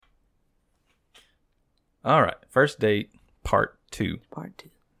All right. First date, part 2. Part 2.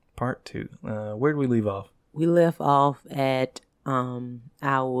 Part 2. Where did we leave off? We left off at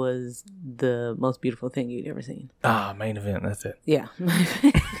I was the most beautiful thing you'd ever seen. Ah, main event. That's it. Yeah.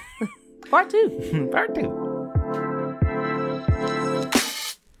 Part 2. Part 2.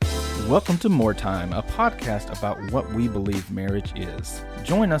 Welcome to More Time, a podcast about what we believe marriage is.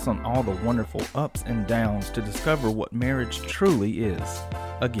 Join us on all the wonderful ups and downs to discover what marriage truly is.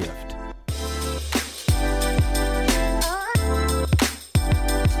 A gift.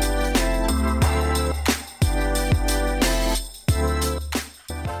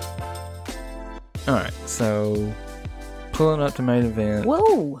 Alright, so pulling up to main event.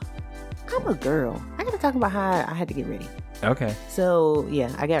 Whoa. I'm a girl. I gotta talk about how I had to get ready. Okay. So,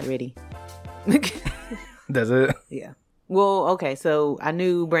 yeah, I got ready. That's it? Yeah. Well, okay, so I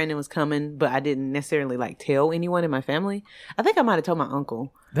knew Brandon was coming, but I didn't necessarily, tell anyone in my family. I think I might have told my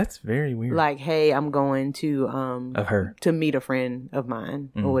uncle. That's very weird. Hey, I'm going to... of her. To meet a friend of mine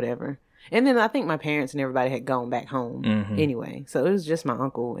or whatever. And then I think my parents and everybody had gone back home anyway. So it was just my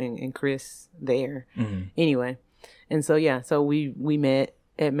uncle and Chris there anyway. And so, yeah, so we met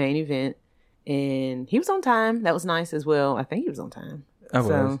at main event. And he was on time. That was nice as well. I think he was on time. I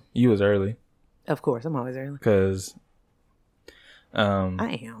was. You was early. Of course, I'm always early. Because...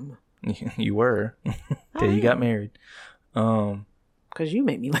 I am. You were. Till you got married. Because you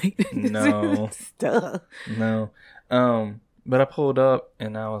made me late. No. Stuff. No. But I pulled up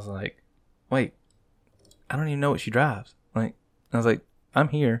and I was like, wait, I don't even know what she drives. I was like, I'm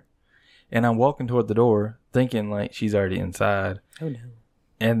here. And I'm walking toward the door thinking she's already inside. Oh no.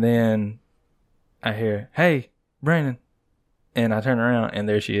 And then I hear, hey, Brandon. And I turn around and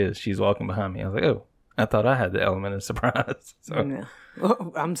there she is. She's walking behind me. I was like, oh, I thought I had the element of surprise. So. No.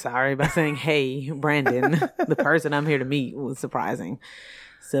 Well, I'm sorry by saying, hey, Brandon, the person I'm here to meet was surprising.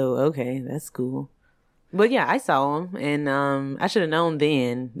 So, okay, that's cool. But yeah, I saw him and I should have known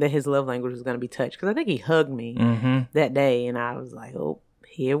then that his love language was going to be touch because I think he hugged me that day and I was like, oh,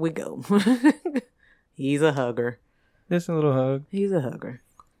 here we go. He's a hugger. Just a little hug. He's a hugger.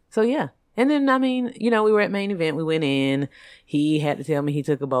 So yeah. And then, we were at main event. We went in. He had to tell me he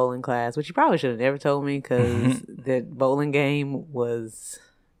took a bowling class, which he probably should have never told me because that bowling game was...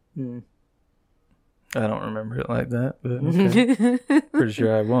 I don't remember it like that, but okay. Pretty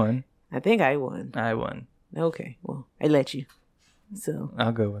sure I won. I think I won. I won. Okay. Well, I let you. So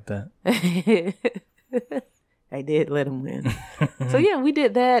I'll go with that. I did let him win. So yeah, we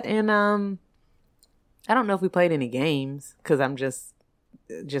did that. And I don't know if we played any games because I'm just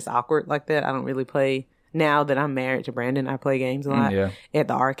awkward like that. I don't really play now that I'm married to Brandon. I play games a lot at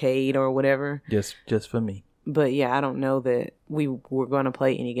the arcade or whatever. Just for me. But yeah, I don't know that we were going to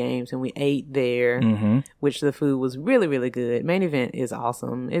play any games, and we ate there, which the food was really, really good. Main event is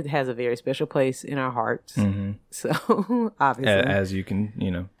awesome. It has a very special place in our hearts. So obviously, as you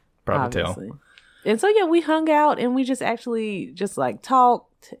can, probably tell. And so yeah, we hung out and we just actually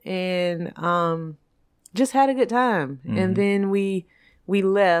talked and just had a good time. And then we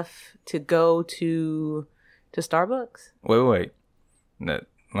left to go to Starbucks. Wait.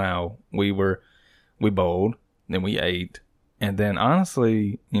 Now we bowled, then we ate, and then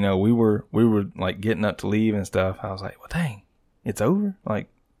honestly, we were getting up to leave and stuff. I was like, well, dang, it's over. I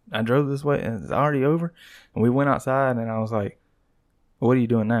drove this way and it's already over. And we went outside and I was like, well, what are you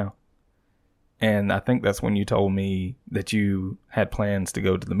doing now? And I think that's when you told me that you had plans to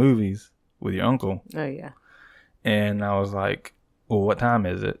go to the movies with your uncle. Oh yeah. And I was like, well, what time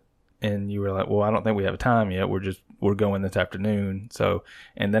is it? And you were like, well, I don't think we have a time yet. We're going this afternoon. So,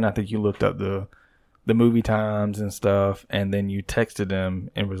 and then I think you looked up the movie times and stuff. And then you texted him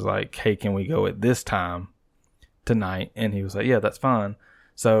and was like, hey, can we go at this time tonight? And he was like, yeah, that's fine.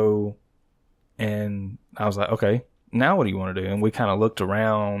 So, and I was like, okay, now what do you want to do? And we kind of looked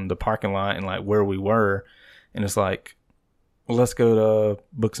around the parking lot and where we were. And it's like, well, let's go to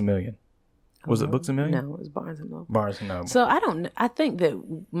Books A Million. Was it Books A Million? No, it was Barnes & Noble. Barnes & Noble. So I think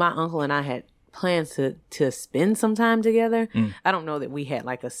that my uncle and I had plans to spend some time together. I don't know that we had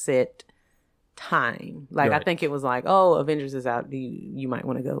a set time. Right. I think it was Avengers is out. You might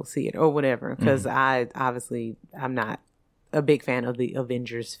want to go see it or whatever. Because I'm not a big fan of the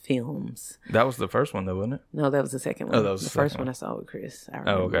Avengers films. That was the first one though, wasn't it? No, that was the second one. Oh, that was the first one I saw with Chris.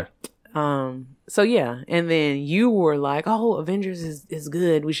 Oh, okay. So yeah, and then you were like, oh, Avengers is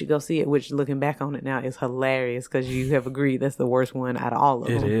good, we should go see it, which looking back on it now is hilarious because you have agreed that's the worst one out of all of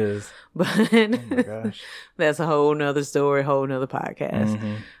them. It is. But oh my gosh. That's a whole nother story, whole nother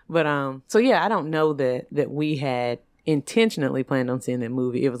podcast. But so yeah, I don't know that we had intentionally planned on seeing that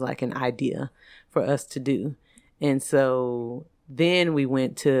movie. It was an idea for us to do. And so Then we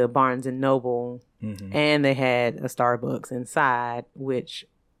went to Barnes and Noble, Mm-hmm. and they had a Starbucks inside, which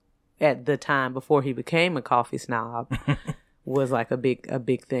at the time before he became a coffee snob was like a big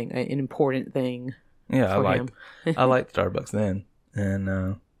thing, an important thing. Yeah, for him. I liked Starbucks then, and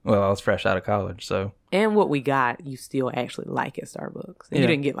well, I was fresh out of college, so And what we got, you still actually like at Starbucks. And Yeah. you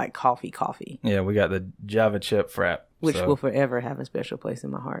didn't get like coffee, yeah, we got the Java chip frap, which so, will forever have a special place in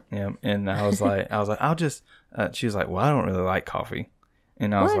my heart. yeah. And I was like, I'll just. She was like, well, I don't really like coffee,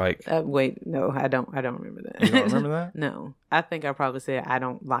 and I was What? like, Wait, no, I don't remember that. you don't remember that? No, I think I probably said I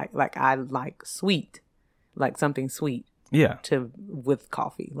don't like I like sweet, like something sweet Yeah, with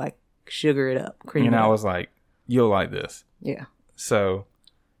coffee, like sugar it up, cream and it I up. was like, you'll like this, Yeah, so,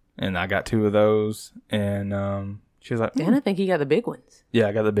 and I got 2 of those, and she was like, and I think he got the big ones. yeah,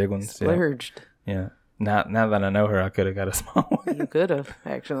 I got the big ones, yeah. Splurged. Yeah. Now that I know her, I could have got a small one. You could have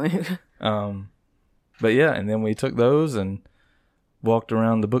actually. But yeah, and then we took those and walked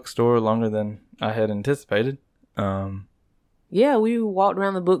around the bookstore longer than I had anticipated. Yeah, we walked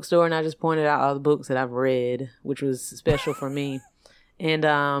around the bookstore and I just pointed out all the books that I've read, which was special for me.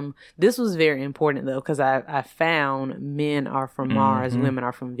 And this was very important though, because I found Men Are From Mars, Women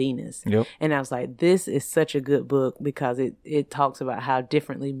Are From Venus. Yep. And I was like, this is such a good book because it talks about how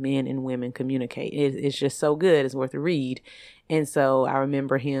differently men and women communicate. It's just so good. It's worth a read. And so I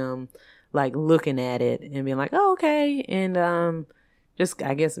remember him like looking at it and being like, oh, okay. And just,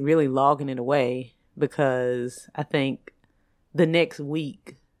 I guess, really logging it away because I think the next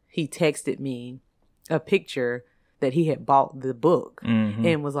week he texted me a picture that he had bought the book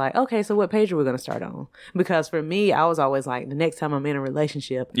and was like, okay, so what page are we going to start on? Because for me, I was always like, the next time I'm in a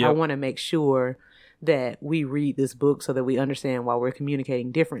relationship, I want to make sure that we read this book so that we understand why we're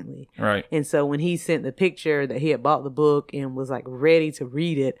communicating differently. Right. And so when he sent the picture that he had bought the book and was like ready to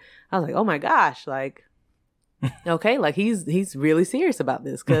read it, I was like, oh my gosh, like, okay, like he's really serious about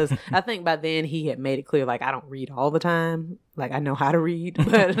this. Cause I think by then he had made it clear, like, I don't read all the time. Like I know how to read,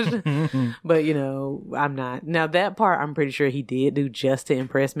 but you know, I'm not. Now that part I'm pretty sure he did do just to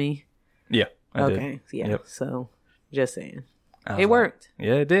impress me. Yeah. I did. Okay. Yeah. Yep. So just saying. I was It like, worked.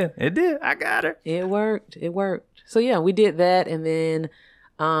 Yeah, it did. It did. I got her. It worked. So yeah, we did that, and then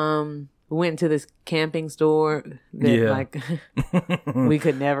we went to this camping store that like we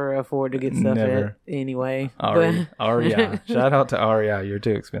could never afford to get stuff Never. at anyway. REI. Shout out to REI. You're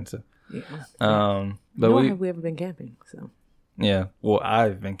too expensive. Yeah. But Nor have we ever been camping. So yeah. Well,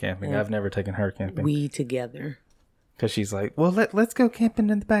 I've been camping. I've never taken her camping we together. because she's like, well, let's go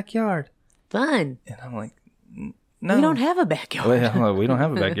camping in the backyard, Fun. and I'm like, no, We don't have a backyard. Well, we don't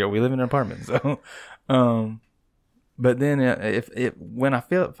have a backyard. We live in an apartment. So, but then when I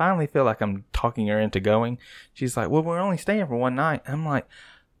finally feel like I'm talking her into going, she's like, well, we're only staying for one night. I'm like,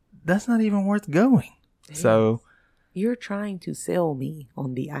 that's not even worth going. So You're trying to sell me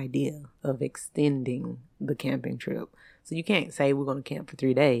on the idea of extending the camping trip. So you can't say we're going to camp for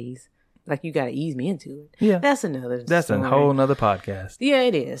 3 days. Like, you got to ease me into it. Yeah. That's another that's story. a whole nother podcast. Yeah,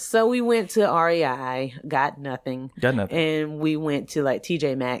 it is. So we went to REI, got nothing. Got nothing. And we went to like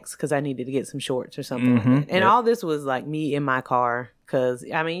TJ Maxx because I needed to get some shorts or something like that. And all this was like me in my car because,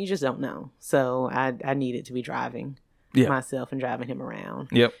 I mean, you just don't know. So I needed to be driving myself and driving him around.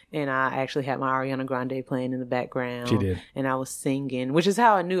 Yep. And I actually had my Ariana Grande playing in the background. She did. And I was singing, which is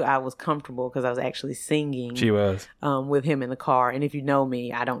how I knew I was comfortable because I was actually singing. She was. With him in the car. And if you know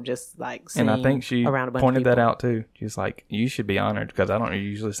me, I don't just like sing And I think she around a bunch pointed of people. that out too. She's like, you should be honored because I don't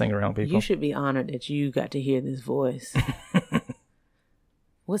usually sing around people. You should be honored that you got to hear this voice.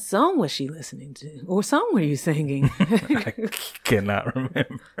 What song was she listening to? What song were you singing? I cannot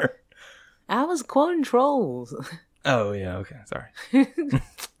remember. I was quoting Trolls. Oh, yeah. Okay. Sorry.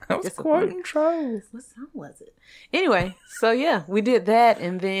 I was quoting Trolls. What song was it? Anyway, so yeah, we did that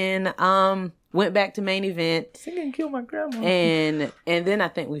and then went back to main event. Singing Kill My Grandma. And then I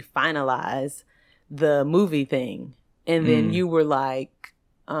think we finalized the movie thing. And then you were like,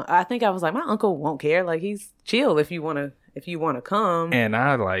 I think I was like, my uncle won't care. Like, he's chill if you want to come. And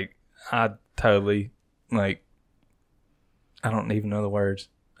I totally, like, I don't even know the words.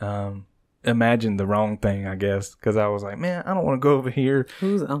 Imagined the wrong thing, I guess, because I was like, man, I don't want to go over here.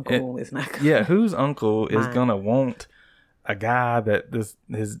 Whose uncle is not coming? Yeah, whose uncle is Mine. gonna want a guy that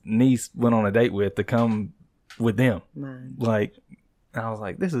his niece went on a date with to come with them? Mine. Like, I was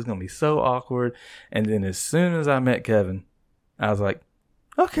like, this is gonna be so awkward. And then as soon as I met Kevin, I was like,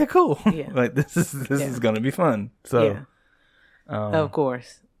 okay, cool. Yeah. Like this is gonna be fun. So, Of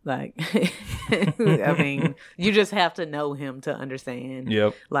course. Like, I mean, you just have to know him to understand,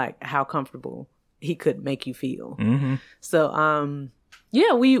 yep. like, how comfortable he could make you feel. Mm-hmm. So,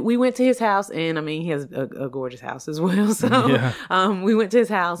 Yeah, we went to his house, and I mean, he has a gorgeous house as well. So, we went to his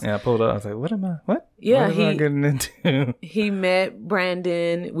house. Yeah, I pulled up. I was like, "What am I? What? Yeah, what am I getting into?" He met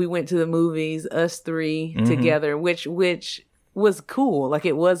Brandon. We went to the movies, us three together, which was cool. Like,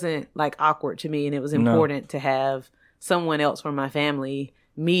 it wasn't like awkward to me, and it was important to have someone else from my family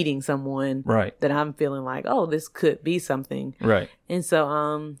meeting someone that I'm feeling like, oh, this could be something. Right. And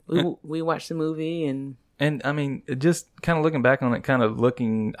so, we watched the movie and. And I mean, just kind of looking back on it, kind of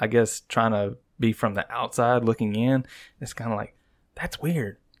looking, I guess, trying to be from the outside looking in, it's kind of like, that's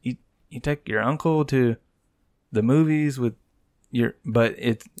weird. You take your uncle to the movies with but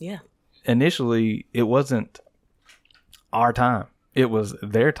it's, initially, it wasn't our time. It was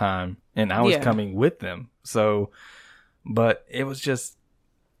their time, and I was coming with them. So, but it was just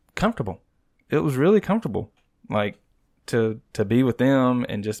comfortable. It was really comfortable. Like, to be with them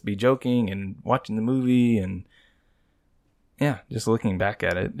and just be joking and watching the movie and just looking back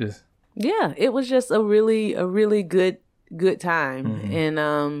at it, it was just a really good time. And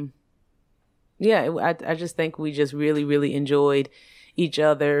I just think we just really enjoyed each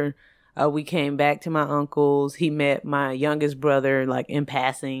other. We came back to my uncle's. He met my youngest brother like in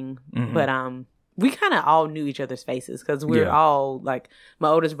passing, but we kind of all knew each other's faces because we're all like, my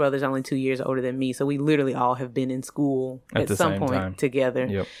oldest brother's only 2 years older than me. So we literally all have been in school at some point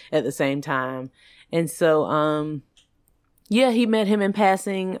together at the same time. And so, he met him in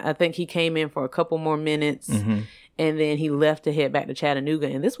passing. I think he came in for a couple more minutes and then he left to head back to Chattanooga.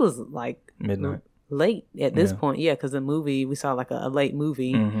 And this was like midnight, late at this point. Yeah. Cause the movie, we saw like a late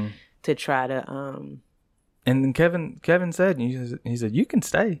movie to try to, and then Kevin said, he said, you can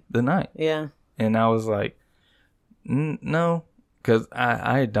stay the night. Yeah. And I was like, no, because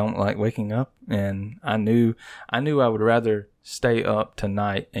I don't like waking up, and I knew I would rather stay up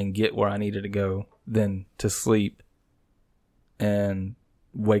tonight and get where I needed to go than to sleep and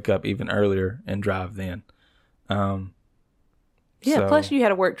wake up even earlier and drive then. Plus you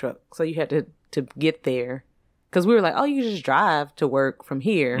had a work truck, so you had to get there. Because we were like, oh, you can just drive to work from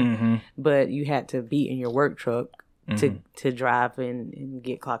here, but you had to be in your work truck to drive and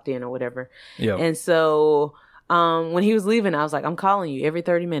get clocked in or whatever. Yeah. And so when he was leaving, I was like, I'm calling you every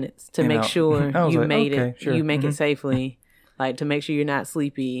 30 minutes to make sure you made it. Sure. You make it safely. Like, to make sure you're not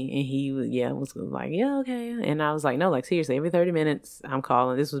sleepy. And he was like, yeah, okay. And I was like, no, like, seriously, every 30 minutes I'm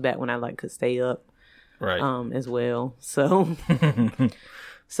calling. This was back when I like could stay up as well. So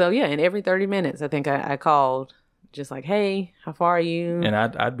and every 30 minutes I think I called. Just like, hey, how far are you? And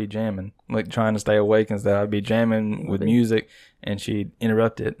I'd be jamming, like trying to stay awake instead. I'd be jamming with music, and she'd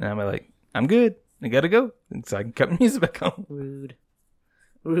interrupt it, and I'd be like, I'm good. I gotta go. And so I can cut the music back on.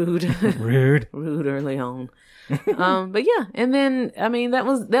 Rude early on. But yeah, and then I mean that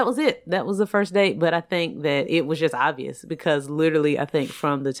was it. That was the first date. But I think that it was just obvious because literally, I think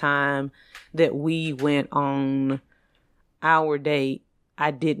from the time that we went on our date,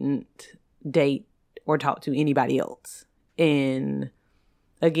 I didn't date or talk to anybody else. And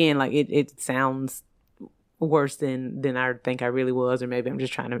again, like it sounds worse than I think I really was, or maybe I'm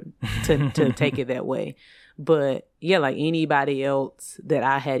just trying to take it that way. But yeah, like anybody else that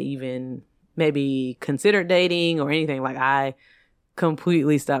I had even maybe considered dating or anything, like I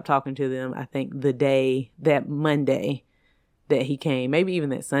completely stopped talking to them. I think that Monday that he came, maybe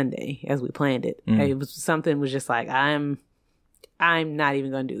even that Sunday as we planned it, it was something was just like, I'm not even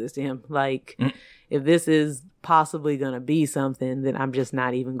going to do this to him. Like, if this is possibly going to be something, then I'm just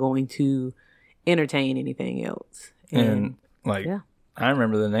not even going to entertain anything else. And I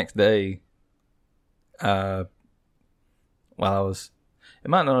remember the next day, it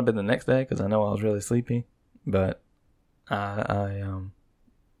might not have been the next day because I know I was really sleepy, but I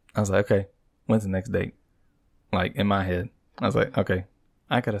was like, okay, when's the next date? Like, in my head, I was like, okay,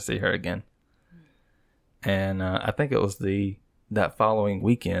 I got to see her again. And I think it was that following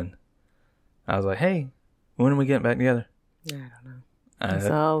weekend. I was like, hey, when are we getting back together? I don't know. It's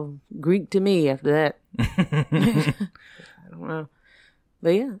all Greek to me after that. I don't know.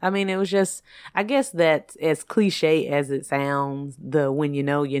 But yeah, I mean, it was just, I guess that as cliche as it sounds, the when you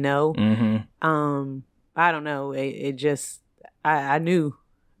know, you know. I don't know. It just, I knew.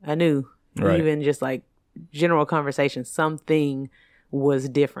 Right. Even just like general conversation, something was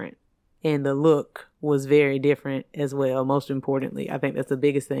different. And the look was very different as well. Most importantly, I think that's the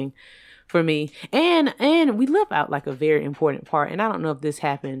biggest thing for me. And we left out like a very important part. And I don't know if this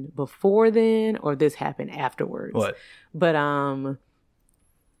happened before then or this happened afterwards. What? But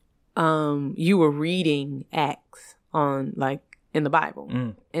you were reading Acts on like in the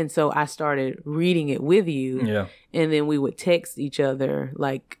Bible. And so I started reading it with you. Yeah. And then we would text each other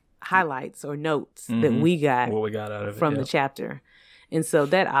like highlights or notes that we got, what we got out of from it, the chapter. And so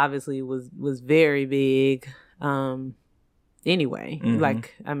that obviously was very big. Anyway,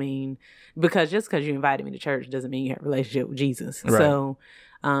 like, I mean, because just because you invited me to church doesn't mean you have a relationship with Jesus. Right. So,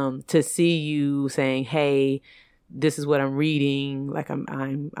 to see you saying, "Hey, this is what I'm reading," like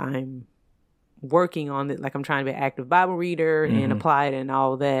I'm working on it, like I'm trying to be an active Bible reader and apply it and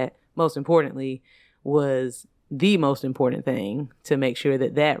all that. Most importantly, was the most important thing to make sure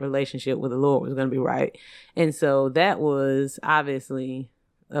that relationship with the Lord was going to be right. And so that was obviously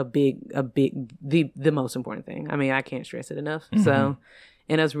the most important thing. I mean, I can't stress it enough. So,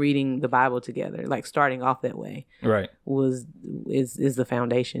 and us reading the Bible together, like starting off that way, right, is the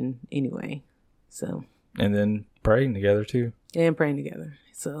foundation anyway. So, and then praying together too, and praying together.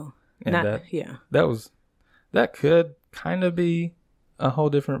 So, and that could kind of be a whole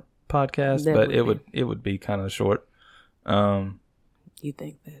different podcast, but it would be kind of short. You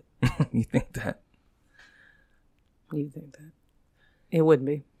think that? You think that? You think that? It wouldn't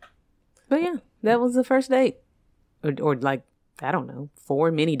be. But yeah, that was the first date. Or like, I don't know,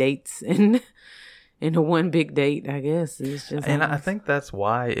 4 mini dates and one big date, I guess. It's just and I think that's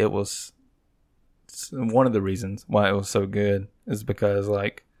why it was, one of the reasons why it was so good is because,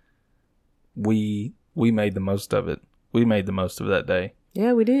 like, we made the most of it. We made the most of that day.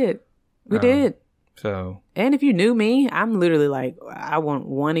 Yeah, we did. We did. So. And if you knew me, I'm literally like, I want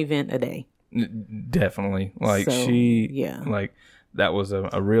one event a day. Definitely. Like, so, like, that was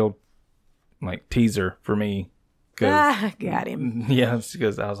a real, like, teaser for me. I got him. Yeah,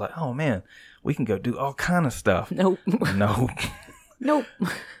 because I was like, oh, man, we can go do all kind of stuff. Nope. Nope. Nope.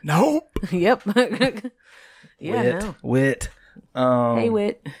 Nope. Yep. Yeah, Wit. Hey,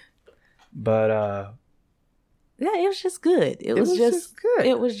 Wit. But, yeah, it was just good. It was just good.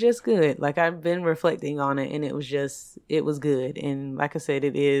 It was just good. Like, I've been reflecting on it, and it was good. And like I said,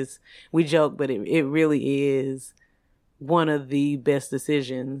 we joke, but it really is one of the best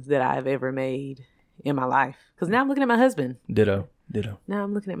decisions that I've ever made in my life. Because now I'm looking at my husband. Ditto. Now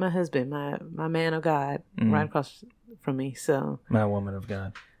I'm looking at my husband, my man of God, right across from me. So my woman of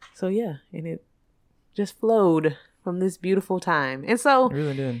God. So yeah, and it just flowed from this beautiful time. And so it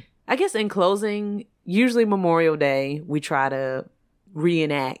really did. I guess in closing, usually Memorial Day, we try to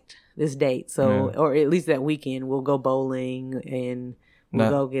reenact this date. So, or at least that weekend, we'll go bowling and we'll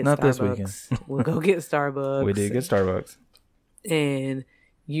go get Starbucks. This weekend. We'll go get Starbucks. We did get Starbucks. And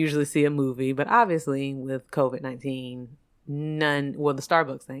usually see a movie. But obviously with COVID-19, the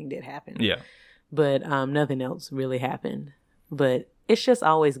Starbucks thing did happen. Yeah. But nothing else really happened. But it's just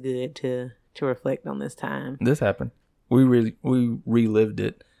always good to reflect on this time. This happened. We relived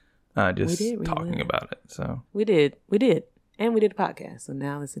it. Just talking about it. So we did, and we did a podcast. So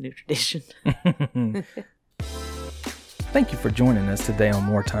now it's a new tradition. Thank you for joining us today on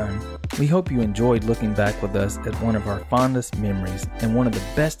More Time. We hope you enjoyed looking back with us at one of our fondest memories and one of the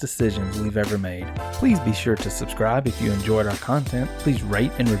best decisions we've ever made. Please be sure to subscribe if you enjoyed our content. Please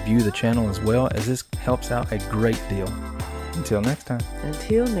rate and review the channel as well, as this helps out a great deal. Until next time.